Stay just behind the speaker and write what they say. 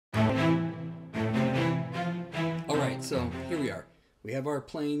So here we are. We have our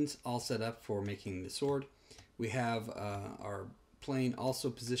planes all set up for making the sword. We have our plane also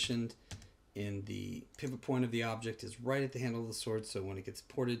positioned in the pivot point of the object is right at the handle of the sword, so when it gets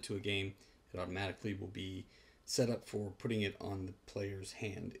ported to a game, it automatically will be set up for putting it on the player's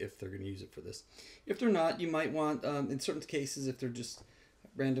hand if they're going to use it for this. If they're not, you might want, in certain cases, if they're just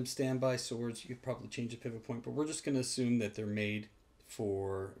random standby swords, you could probably change the pivot point, but we're just going to assume that they're made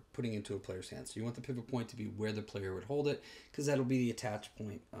for putting into a player's hand. So you want the pivot point to be where the player would hold it, because that'll be the attach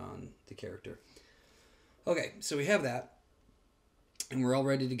point on the character. Okay, so we have that, and we're all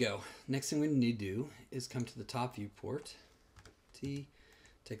ready to go. Next thing we need to do is come to the top viewport,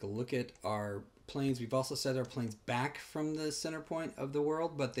 take a look at our planes. We've also set our planes back from the center point of the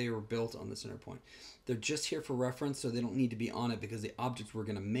world, but they were built on the center point. They're just here for reference, so they don't need to be on it because the object we're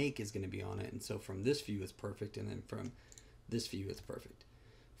going to make is going to be on it. And so from this view it's perfect, and then from this view it's perfect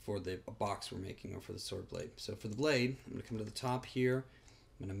for the box we're making or for the sword blade. So for the blade, I'm going to come to the top here.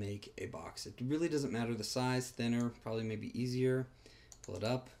 I'm going to make a box. It really doesn't matter the size, thinner, probably maybe easier. Pull it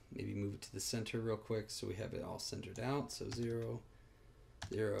up, maybe move it to the center real quick so we have it all centered out. So 0,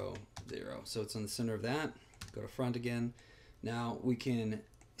 0, 0. So it's on the center of that. Go to front again. Now we can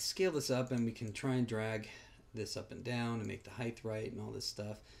scale this up and we can try and drag this up and down and make the height right and all this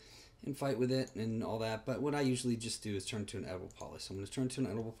stuff and fight with it and all that. But what I usually just do is turn to an editable poly. So I'm going to turn to an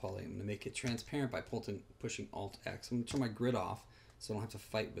editable poly. I'm going to make it transparent by pushing Alt-X. I'm going to turn my grid off so I don't have to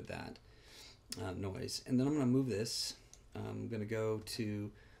fight with that noise. And then I'm going to move this. I'm going to go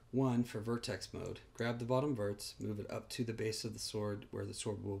to 1 for vertex mode. Grab the bottom verts, move it up to the base of the sword where the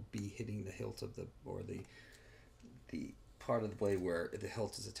sword will be hitting the hilt of the, or the part of the blade where the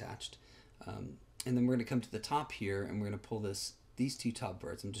hilt is attached. And then we're going to come to the top here and we're going to pull these two top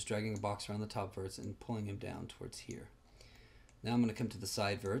verts. I'm just dragging a box around the top verts and pulling them down towards here. Now I'm going to come to the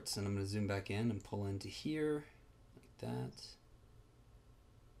side verts and I'm going to zoom back in and pull into here like that.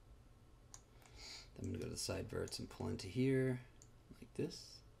 I'm going to go to the side verts and pull into here like this.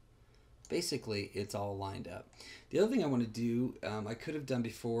 Basically, it's all lined up. The other thing I want to do, I could have done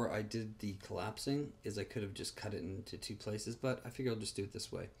before I did the collapsing, is I could have just cut it into two places, but I figure I'll just do it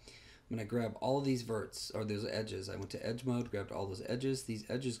this way. I'm going to grab all of these verts, or those edges. I went to edge mode, grabbed all those edges. These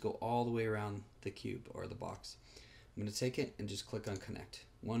edges go all the way around the cube, or the box. I'm going to take it and just click on connect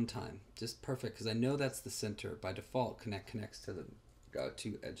one time. Just perfect, because I know that's the center. By default, connect connects to the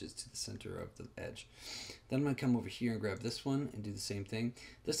two edges to the center of the edge. Then I'm going to come over here and grab this one and do the same thing.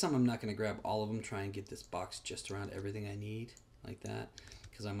 This time I'm not going to grab all of them, try and get this box just around everything I need like that,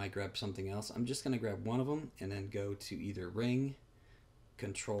 because I might grab something else. I'm just going to grab one of them and then go to either ring,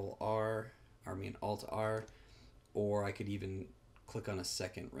 Control R, Alt R, or I could even click on a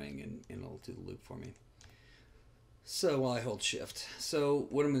second ring and it'll do the loop for me. So while I hold shift. So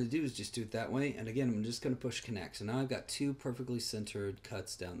what I'm going to do is just do it that way. And again, I'm just going to push connect. So now I've got two perfectly centered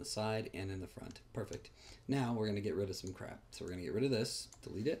cuts down the side and in the front. Perfect. Now we're going to get rid of some crap. So we're going to get rid of this,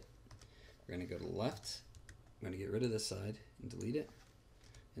 delete it. We're going to go to the left. We're going to get rid of this side and delete it.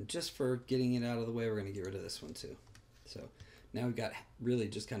 And just for getting it out of the way, we're going to get rid of this one too. So now we've got really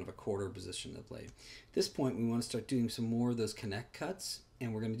just kind of a quarter position of the blade. At this point, we want to start doing some more of those connect cuts.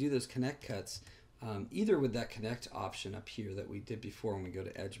 And we're going to do those connect cuts either with that connect option up here that we did before when we go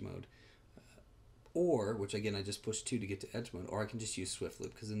to edge mode, or, which again I just pushed 2 to get to edge mode, or I can just use swift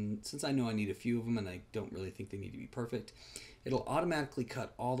loop, because since I know I need a few of them and I don't really think they need to be perfect, it'll automatically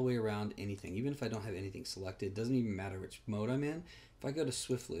cut all the way around anything. Even if I don't have anything selected, it doesn't even matter which mode I'm in. If I go to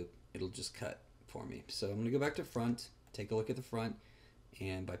swift loop, it'll just cut for me. So I'm going to go back to front, take a look at the front,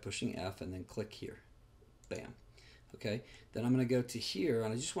 and by pushing F and then click here, bam. Okay, then I'm going to go to here,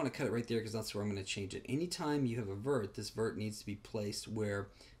 and I just want to cut it right there because that's where I'm going to change it. Anytime you have a vert, this vert needs to be placed where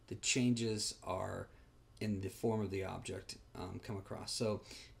the changes are in the form of the object come across. So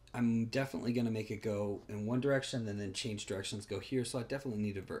I'm definitely going to make it go in one direction and then change directions, go here. So I definitely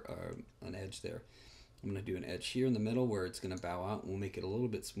need an edge there. I'm going to do an edge here in the middle where it's going to bow out, and we'll make it a little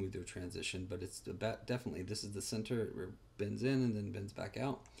bit smoother transition, but it's about definitely, this is the center where it bends in and then bends back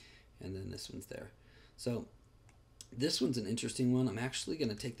out, and then this one's there. So this one's an interesting one. I'm actually going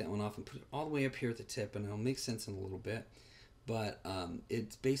to take that one off and put it all the way up here at the tip, and it'll make sense in a little bit. But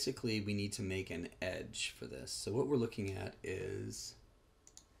it's basically, we need to make an edge for this. So what we're looking at is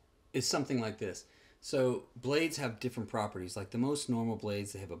something like this. So blades have different properties. Like the most normal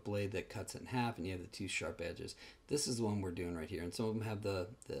blades, they have a blade that cuts it in half, and you have the two sharp edges. This is the one we're doing right here. And some of them have the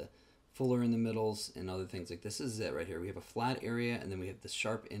fuller in the middles and other things like this. This is it right here. We have a flat area, and then we have the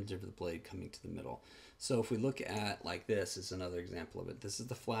sharp edge of the blade coming to the middle. So if we look at like this is another example of it. This is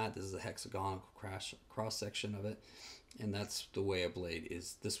the flat, this is the hexagonal cross section of it. And that's the way a blade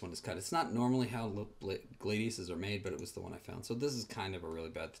is. This one is cut. It's not normally how Gladiuses are made, but it was the one I found. So this is kind of a really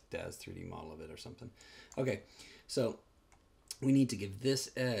bad Daz 3D model of it or something. Okay, so we need to give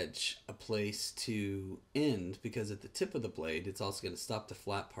this edge a place to end, because at the tip of the blade, it's also going to stop the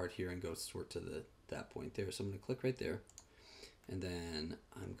flat part here and go sort to that point there. So I'm going to click right there, and then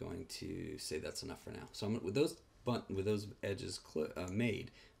I'm going to say that's enough for now. So I'm with those edges made,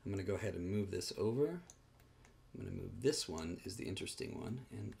 I'm going to go ahead and move this over. I'm going to move this one, is the interesting one,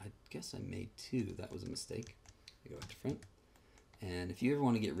 and I guess I made two. That was a mistake. I go back to front. And if you ever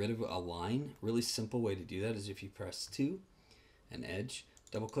want to get rid of a line, really simple way to do that is if you press 2, an edge,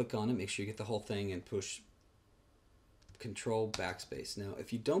 double click on it, make sure you get the whole thing, and push Control Backspace. Now,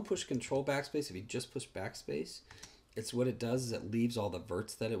 if you don't push Control Backspace, if you just push Backspace, it's what it does is it leaves all the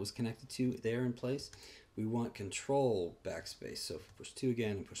verts that it was connected to there in place. We want Control Backspace. So if we push 2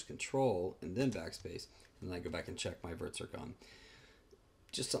 again and push Control and then Backspace, and then I go back and check my verts are gone.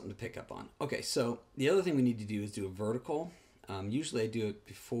 Just something to pick up on. Okay, so the other thing we need to do is do a vertical. Usually I do it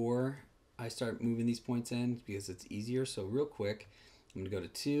before I start moving these points in because it's easier. So real quick, I'm going to go to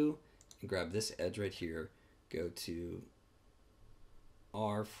 2 and grab this edge right here. Go to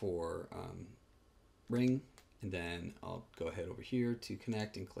R for ring, and then I'll go ahead over here to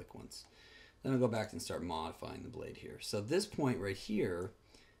connect and click once. Then I'll go back and start modifying the blade here. So this point right here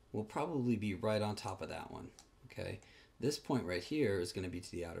will probably be right on top of that one. Okay, this point right here is going to be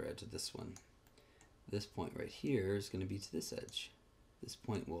to the outer edge of this one. This point right here is going to be to this edge. This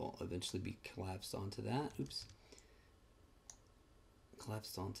point will eventually be collapsed onto that. Oops.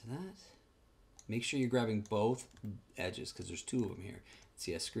 Collapsed onto that. Make sure you're grabbing both edges because there's 2 of them here.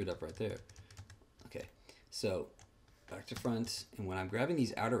 See, I screwed up right there. Okay, so back to front, and when I'm grabbing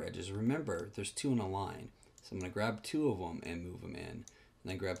these outer edges, remember there's 2 in a line. So I'm going to grab 2 of them and move them in, and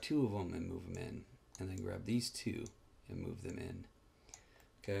then grab 2 of them and move them in, and then grab these 2 and move them in.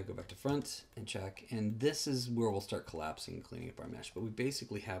 Okay, I'll go back to front and check, and this is where we'll start collapsing and cleaning up our mesh, but we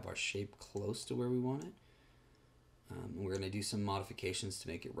basically have our shape close to where we want it. We're going to do some modifications to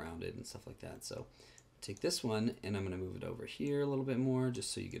make it rounded and stuff like that. So take this one and I'm going to move it over here a little bit more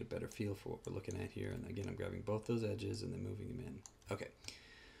just so you get a better feel for what we're looking at here. And again, I'm grabbing both those edges and then moving them in. Okay,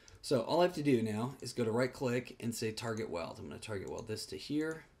 so all I have to do now is go to right click and say target weld. I'm going to target weld this to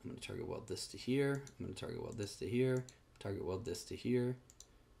here. I'm going to target weld this to here. I'm going to target weld this to here. Target weld this to here.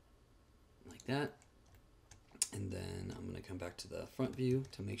 Like that. And then I'm going to come back to the front view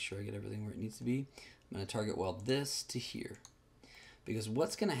to make sure I get everything where it needs to be. I'm going to target weld this to here. Because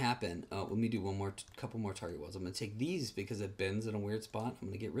what's going to happen, let me do couple more target welds. I'm going to take these because it bends in a weird spot. I'm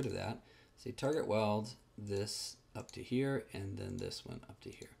going to get rid of that. Say target weld this up to here and then this one up to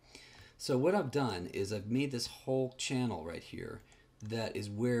here. So what I've done is I've made this whole channel right here that is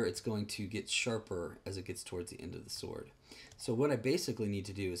where it's going to get sharper as it gets towards the end of the sword. So what I basically need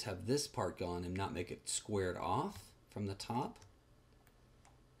to do is have this part gone and not make it squared off from the top.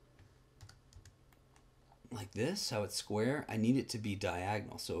 Like this, how it's square. I need it to be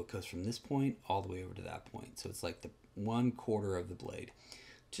diagonal, so it goes from this point all the way over to that point. So it's like the 1/4 of the blade.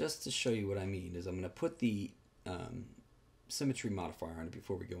 Just to show you what I mean is I'm going to put the symmetry modifier on it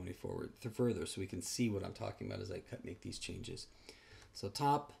before we go any further so we can see what I'm talking about as I make these changes. So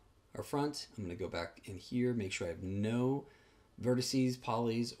top or front, I'm going to go back in here, make sure I have no vertices,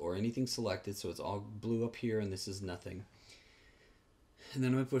 polys, or anything selected, so it's all blue up here and this is nothing. And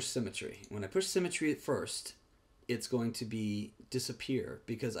then I'm going to push symmetry. When I push symmetry at first, it's going to disappear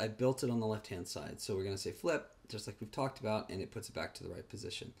because I built it on the left-hand side. So we're going to say flip, just like we've talked about, and it puts it back to the right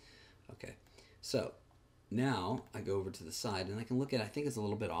position. Okay, so now I go over to the side and I can look at it. I think it's a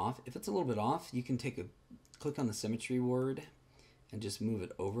little bit off. If it's a little bit off, you can click on the symmetry word and just move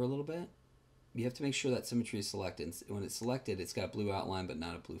it over a little bit. You have to make sure that symmetry is selected. When it's selected, it's got a blue outline but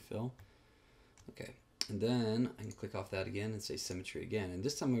not a blue fill. Okay. And then I can click off that again and say symmetry again. And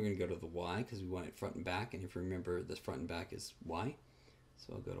this time we're going to go to the Y because we want it front and back. And if you remember, this front and back is Y.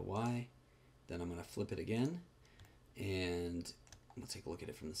 So I'll go to Y. Then I'm going to flip it again. And we'll take a look at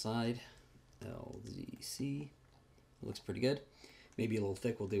it from the side. LZC. It looks pretty good. Maybe a little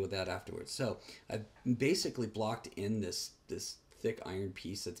thick. We'll deal with that afterwards. So I've basically blocked in this thick iron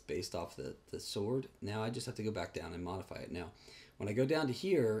piece that's based off the sword. Now I just have to go back down and modify it. Now, when I go down to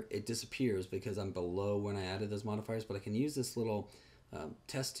here, it disappears because I'm below when I added those modifiers, but I can use this little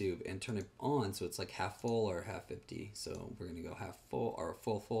test tube and turn it on so it's like half full or half empty. So we're going to go half full or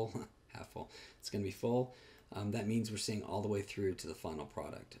full, half full. It's going to be full. That means we're seeing all the way through to the final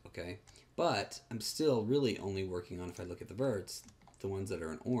product, okay? But I'm still really only working on, if I look at the verts, the ones that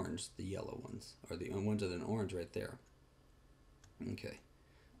are in orange, the yellow ones, or the ones that are in orange right there. Okay,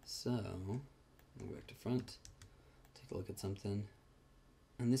 so I'll go back to front. take a look at something.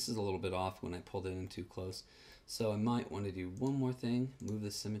 And this is a little bit off when I pulled it in too close. So I might want to do one more thing. Move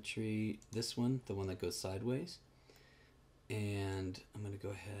the symmetry, this one, the one that goes sideways. And I'm going to go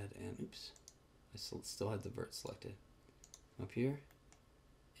ahead and, oops, I still have the vert selected. Up here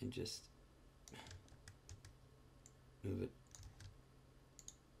and just move it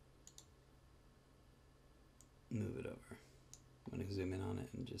over. I'm going to zoom in on it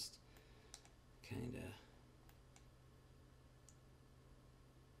and just kind of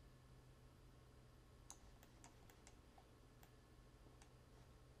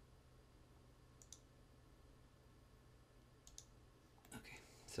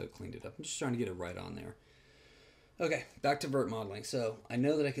so it cleaned it up. I'm just trying to get it right on there. Okay, back to vert modeling. So I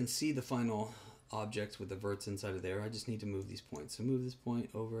know that I can see the final objects with the verts inside of there. I just need to move these points. So move this point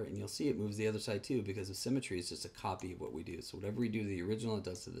over, and you'll see it moves the other side too, because the symmetry is just a copy of what we do. So whatever we do to the original, it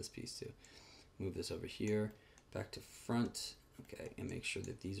does to this piece too. Move this over here, back to front. Okay, and make sure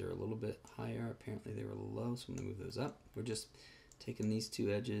that these are a little bit higher. Apparently they were a little low, so I'm gonna move those up. We're just taking these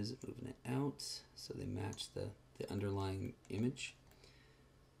two edges, moving it out so they match the underlying image.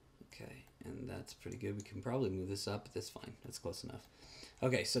 Okay, and that's pretty good. We can probably move this up, but that's fine. That's close enough.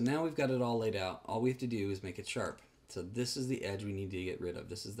 Okay, so now we've got it all laid out. All we have to do is make it sharp. So this is the edge we need to get rid of.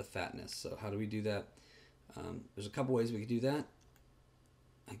 This is the fatness. So how do we do that? There's a couple ways we could do that.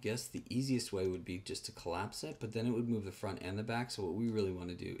 I guess the easiest way would be just to collapse it, but then it would move the front and the back. So what we really want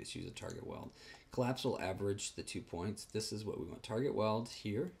to do is use a target weld. Collapse will average the 2 points. This is what we want. Target weld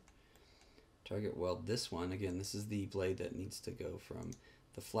here. Target weld this one. Again, this is the blade that needs to go from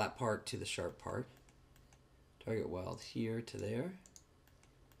the flat part to the sharp part. Target weld here to there.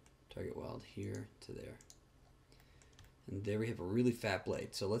 Target weld here to there. And there we have a really fat blade.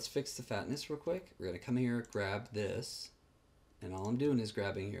 So let's fix the fatness real quick. We're going to come here, grab this, and all I'm doing is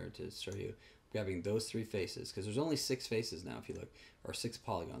grabbing here to show you, grabbing those 3 faces, because there's only 6 faces now if you look, or 6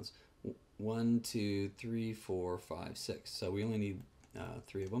 polygons. 1, 2, 3, 4, 5, 6. So we only need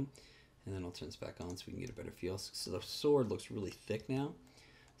 3 of them. And then I'll turn this back on so we can get a better feel. So the sword looks really thick now.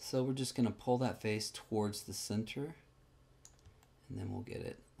 So we're just going to pull that face towards the center, and then we'll get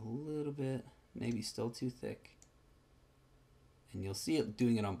it a little bit, maybe still too thick. And you'll see it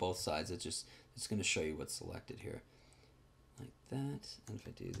doing it on both sides. It's going to show you what's selected here. Like that. And if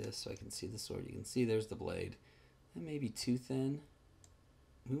I do this so I can see the sword, you can see there's the blade. That may be too thin.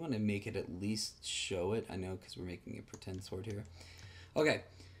 We want to make it at least show it. I know because we're making a pretend sword here. Okay.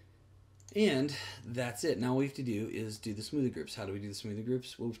 And that's it. Now all we have to do is do the smoother groups. How do we do the smoother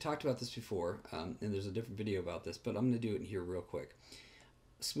groups? Well, we've talked about this before, and there's a different video about this, but I'm going to do it in here real quick.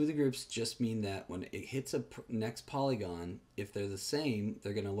 Smoother groups just mean that when it hits a next polygon, if they're the same,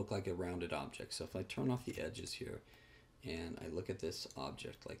 they're going to look like a rounded object. So if I turn off the edges here, and I look at this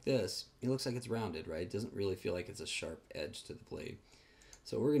object like this, it looks like it's rounded, right? It doesn't really feel like it's a sharp edge to the blade.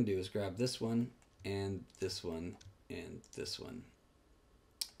 So what we're going to do is grab this one, and this one, and this one.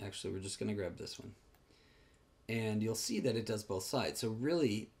 Actually, we're just going to grab this one. And you'll see that it does both sides. So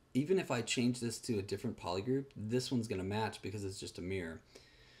really, even if I change this to a different polygroup, this one's going to match because it's just a mirror.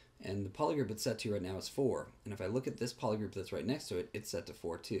 And the polygroup it's set to right now is 4. And if I look at this polygroup that's right next to it, it's set to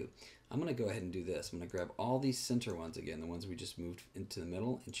 4 too. I'm going to go ahead and do this. I'm going to grab all these center ones again, the ones we just moved into the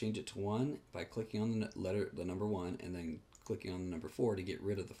middle, and change it to 1 by clicking on the number 1 and then clicking on the number 4 to get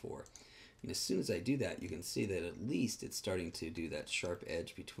rid of the 4. And as soon as I do that, you can see that at least it's starting to do that sharp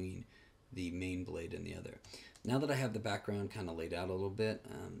edge between the main blade and the other. Now that I have the background kind of laid out a little bit,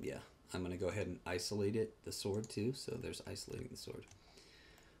 yeah, I'm going to go ahead and isolate it, the sword too. So there's isolating the sword.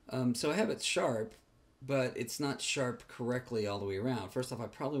 So I have it sharp, but it's not sharp correctly all the way around. First off, I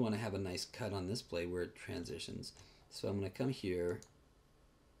probably want to have a nice cut on this blade where it transitions. So I'm going to come here,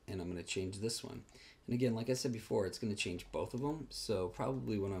 and I'm going to change this one. And again, like I said before, it's going to change both of them. So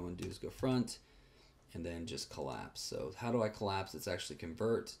probably what I want to do is go front and then just collapse. So how do I collapse? It's actually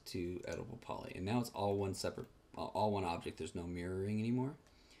convert to editable poly. And now it's all one separate, all one object. There's no mirroring anymore.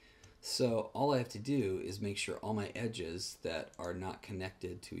 So all I have to do is make sure all my edges that are not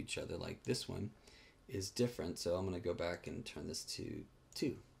connected to each other, like this one, is different. So I'm going to go back and turn this to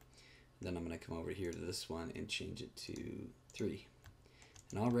 2. Then I'm going to come over here to this one and change it to 3.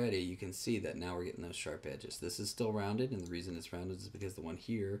 And already you can see that now we're getting those sharp edges. This is still rounded, and the reason it's rounded is because the one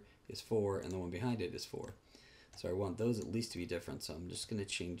here is 4 and the one behind it is 4. So I want those at least to be different. So I'm just going to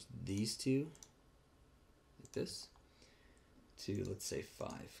change these two, like this, to let's say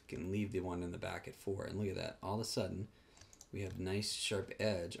 5. Can leave the one in the back at 4. And look at that. All of a sudden, we have nice sharp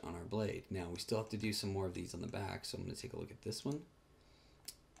edge on our blade. Now we still have to do some more of these on the back. So I'm going to take a look at this one.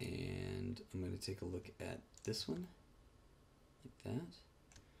 And I'm going to take a look at this one, like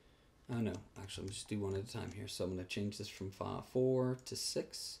that. Oh no, actually, let's just do one at a time here. So I'm going to change this from 4 to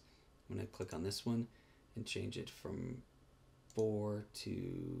 6. I'm going to click on this one and change it from 4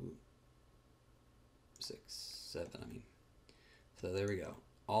 to 6, 7, I mean. So there we go.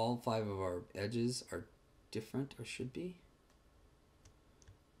 All 5 of our edges are different, or should be.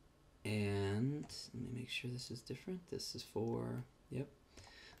 And let me make sure this is different. This is 4. Yep.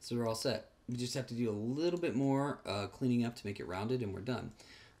 So we're all set. We just have to do a little bit more cleaning up to make it rounded, and we're done.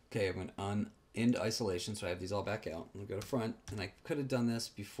 Okay, I'm going to end isolation, so I have these all back out. I'm going to go to front, and I could have done this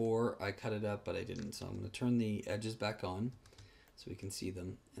before I cut it up, but I didn't. So I'm going to turn the edges back on so we can see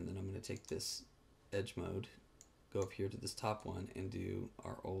them, and then I'm going to take this edge mode, go up here to this top one, and do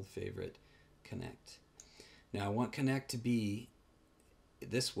our old favorite connect. Now I want connect to be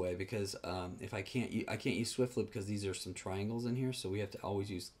this way because if I can't use swift flip because these are some triangles in here, so we have to always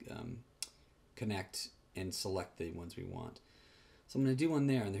use connect and select the ones we want. So I'm going to do one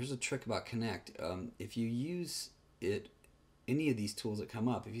there, and there's a trick about connect. If you use any of these tools that come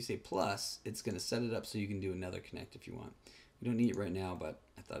up, if you say plus, it's going to set it up so you can do another connect if you want. We don't need it right now, but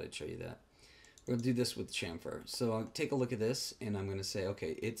I thought I'd show you that. We're going to do this with chamfer. So I'll take a look at this, and I'm going to say,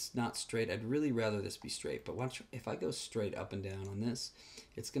 okay, it's not straight. I'd really rather this be straight, but watch, if I go straight up and down on this,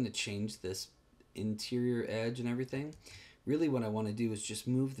 it's going to change this interior edge and everything. Really what I want to do is just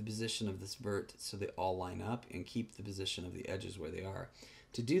move the position of this vert so they all line up and keep the position of the edges where they are.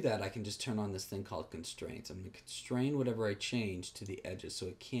 To do that, I can just turn on this thing called constraints. I'm going to constrain whatever I change to the edges so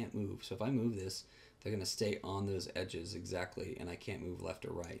it can't move. So if I move this, they're going to stay on those edges exactly, and I can't move left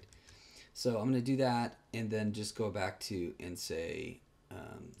or right. So I'm going to do that and then just go back to and say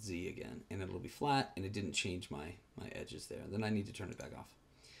Z again, and it'll be flat, and it didn't change my edges there. Then I need to turn it back off.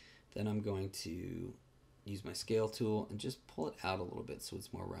 Then I'm going to use my scale tool and just pull it out a little bit so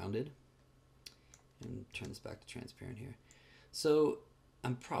it's more rounded, and turn this back to transparent here. So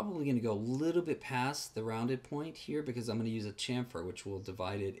I'm probably going to go a little bit past the rounded point here because I'm going to use a chamfer, which will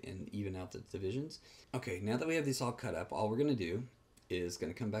divide it and even out the divisions. Okay, now that we have these all cut up, all we're going to do is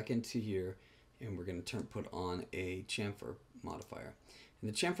going to come back into here, and we're going to put on a chamfer modifier.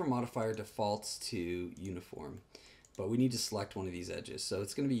 And the chamfer modifier defaults to uniform, but we need to select one of these edges. So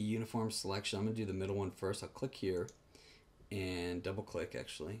it's going to be a uniform selection. I'm going to do the middle one first. I'll click here and double click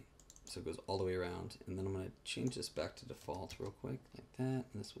actually, so it goes all the way around, and then I'm going to change this back to default real quick like that,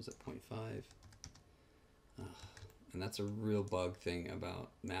 and this was at 0.5. And that's a real bug thing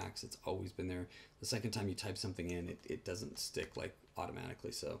about Macs. It's always been there. The second time you type something in, it doesn't stick like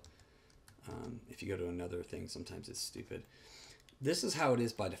automatically. So if you go to another thing, sometimes it's stupid. This is how it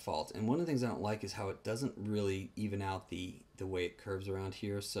is by default. And one of the things I don't like is how it doesn't really even out the way it curves around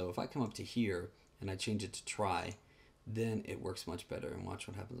here. So if I come up to here and I change it to try, then it works much better. And watch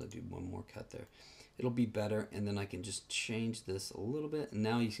what happens. I do one more cut there. It'll be better, and then I can just change this a little bit. And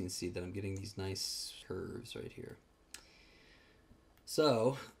now you can see that I'm getting these nice curves right here.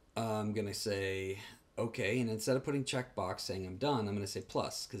 So I'm going to say okay, and instead of putting checkbox saying I'm done, I'm going to say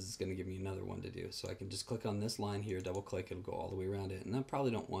plus because it's going to give me another one to do. So I can just click on this line here, double click, it'll go all the way around it. And I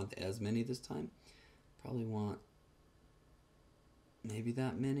probably don't want as many this time. Probably want maybe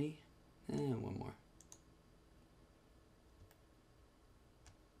that many. One more.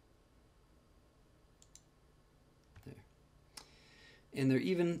 There.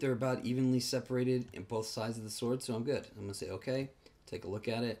 And they're about evenly separated in both sides of the sword, so I'm good. I'm going to say okay. Take a look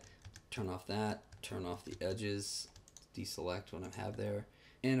at it, turn off that, turn off the edges, deselect what I have there.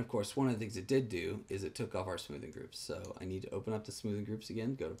 And of course, one of the things it did do is it took off our smoothing groups. So I need to open up the smoothing groups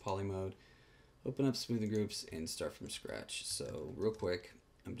again, go to poly mode, open up smoothing groups, and start from scratch. So real quick,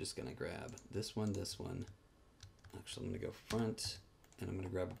 I'm just going to grab this one. Actually, I'm going to go front, and I'm going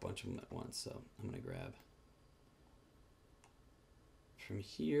to grab a bunch of them at once. So I'm going to grab from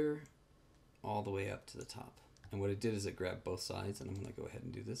here all the way up to the top. And what it did is it grabbed both sides, and I'm going to go ahead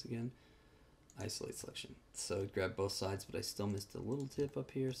and do this again. Isolate selection. So it grabbed both sides, but I still missed a little tip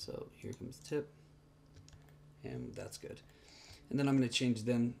up here, so here comes the tip. And that's good. And then I'm going to change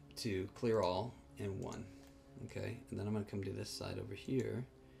them to clear all and 1. Okay, and then I'm going to come to this side over here,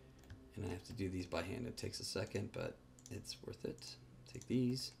 and I have to do these by hand. It takes a second, but it's worth it. Take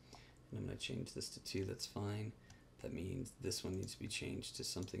these, and I'm going to change this to 2. That's fine. That means this one needs to be changed to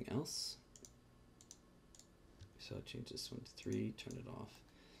something else. So I'll change this one to 3, turn it off.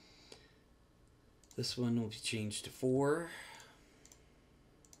 This one will be changed to 4,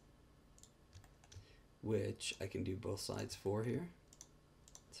 which I can do both sides for here.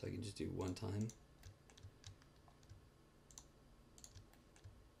 So I can just do one time.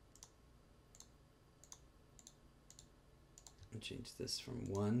 And change this from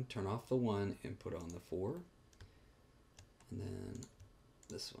 1, turn off the 1 and put on the 4. And then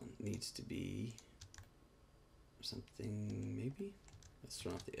This one needs to be something, maybe? Let's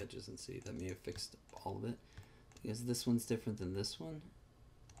turn off the edges and see. That may have fixed all of it. Because this one's different than this one.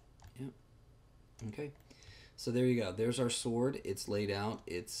 Yep. Okay. So there you go. There's our sword. It's laid out.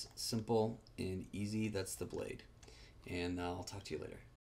 It's simple and easy. That's the blade. And I'll talk to you later.